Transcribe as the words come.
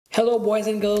Hello boys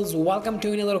and girls, welcome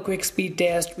to another quick speed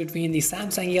test between the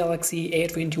Samsung Galaxy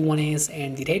A21s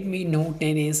and the Redmi Note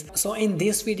 9s. So in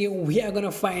this video we are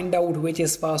gonna find out which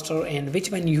is faster and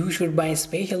which one you should buy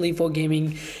especially for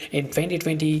gaming in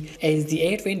 2020, as the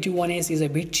A21s is a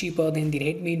bit cheaper than the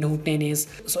Redmi Note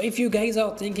 9s. So if you guys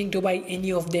are thinking to buy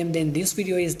any of them, then this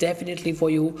video is definitely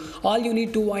for you. All you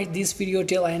need to watch this video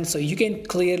till end so you can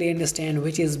clearly understand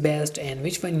which is best and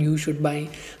which one you should buy.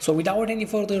 So without any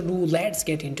further ado, let's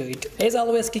get into it. As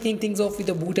always, kicking things off with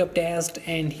a boot up test,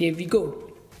 and here we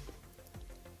go.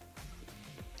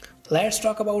 Let's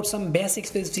talk about some basic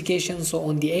specifications. So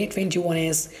on the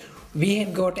A21s we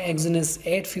have got exynos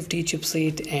 850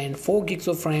 chipset and 4 gigs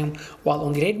of RAM, while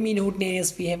on the Redmi Note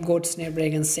 9s we have got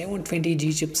snapdragon 720G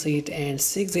chipset and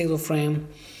 6 gigs of RAM.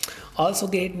 Also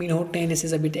the Redmi Note 9s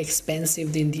is a bit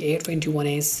expensive than the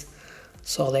A21s.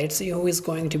 So let's see who is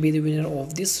going to be the winner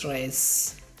of this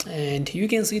race. And you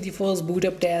can see the first boot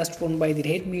up test won by the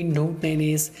Redmi Note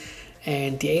 9s,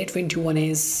 and the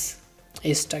A21s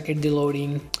is stuck at the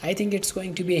loading. I think it's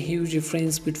going to be a huge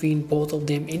difference between both of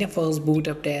them in a first boot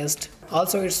up test.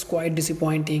 Also it's quite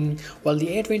disappointing. While the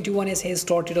A21s has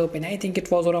started up, and I think it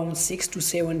was around 6 to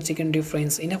 7 second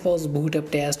difference in a first boot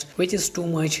up test, which is too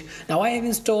much. Now I have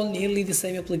installed nearly the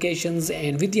same applications,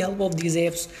 and with the help of these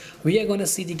apps we are gonna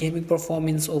see the gaming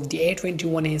performance of the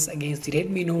A21s against the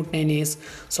Redmi Note 9s.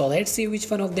 So let's see which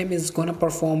one of them is gonna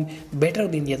perform better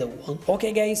than the other one.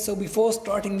 Okay guys, so before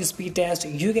starting the speed test,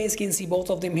 you guys can see both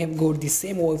of them have got the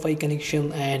same Wi-Fi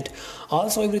connection, and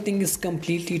also everything is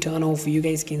completely turned off, you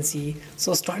guys can see.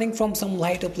 So starting from some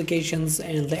light applications,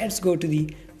 and let's go to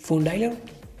the phone dialer.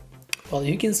 Well,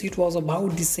 you can see it was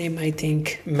about the same, I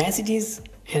think. Messages,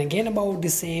 and again about the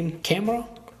same. Camera,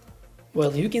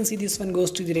 well, you can see this one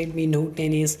goes to the Redmi Note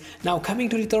 9s. Now coming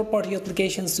to the third party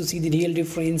applications to see the real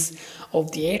difference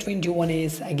of the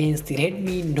A21s against the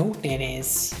Redmi Note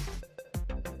 9s.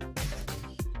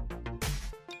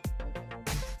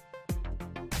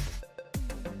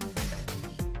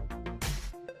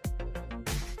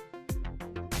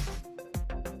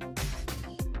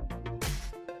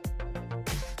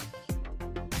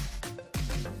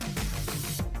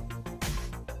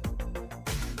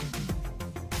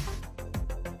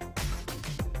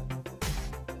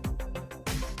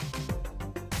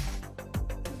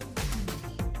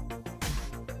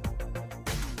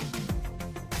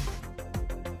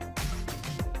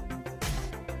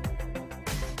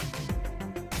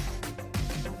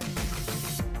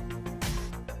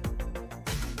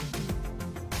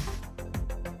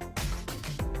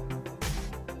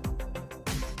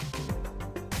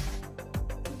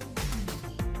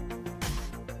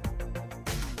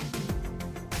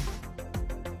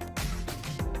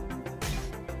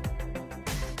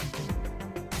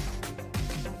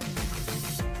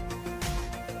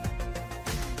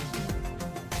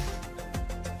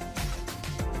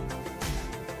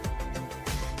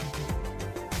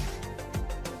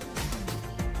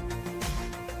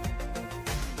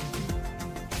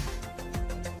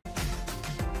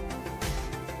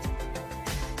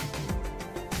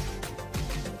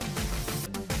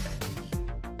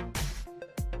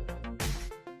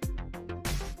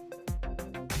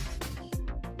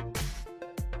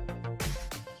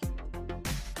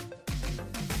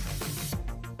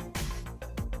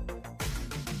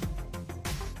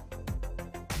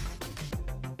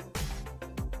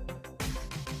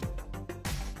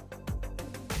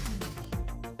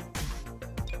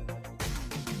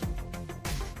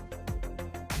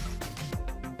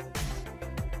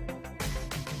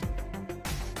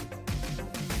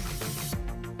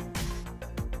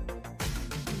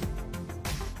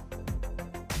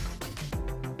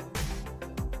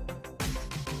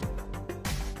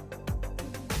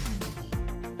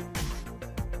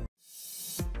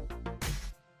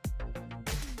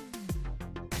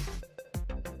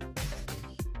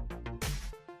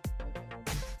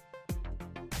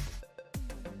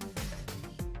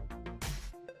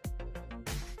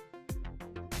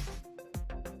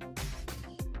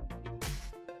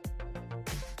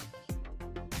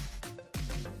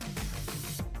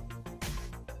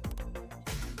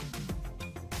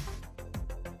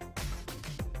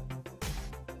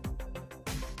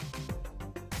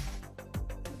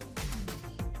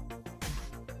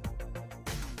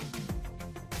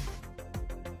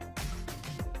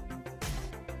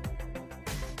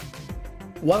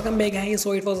 Welcome back guys.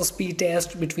 So it was a speed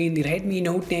test between the Redmi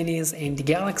Note 10s and the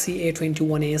Galaxy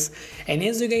A21s, and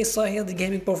as you guys saw here the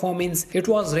gaming performance, it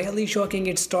was really shocking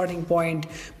its starting point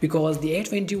because the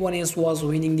A21s was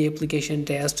winning the application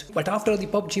test, but after the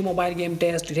PUBG mobile game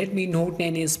test, Redmi Note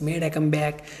 10s made a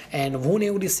comeback and won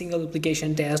every single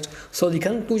application test. So the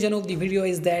conclusion of the video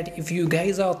is that if you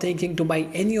guys are thinking to buy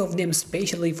any of them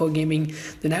specially for gaming,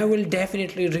 then I will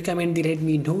definitely recommend the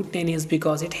Redmi Note 10s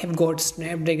because it have got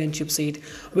Snapdragon chipset,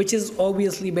 which is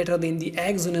obviously better than the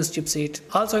exynos chipset.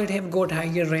 Also it have got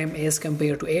higher RAM as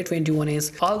compared to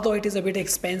A21s, although it is a bit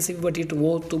expensive, but it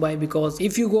worth to buy because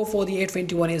if you go for the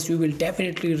A21s you will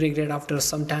definitely regret after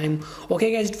some time.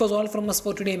 Okay guys, it was all from us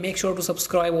for today. Make sure to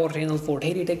subscribe our channel for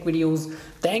daily tech videos.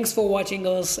 Thanks for watching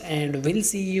us and we'll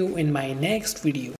see you in my next video.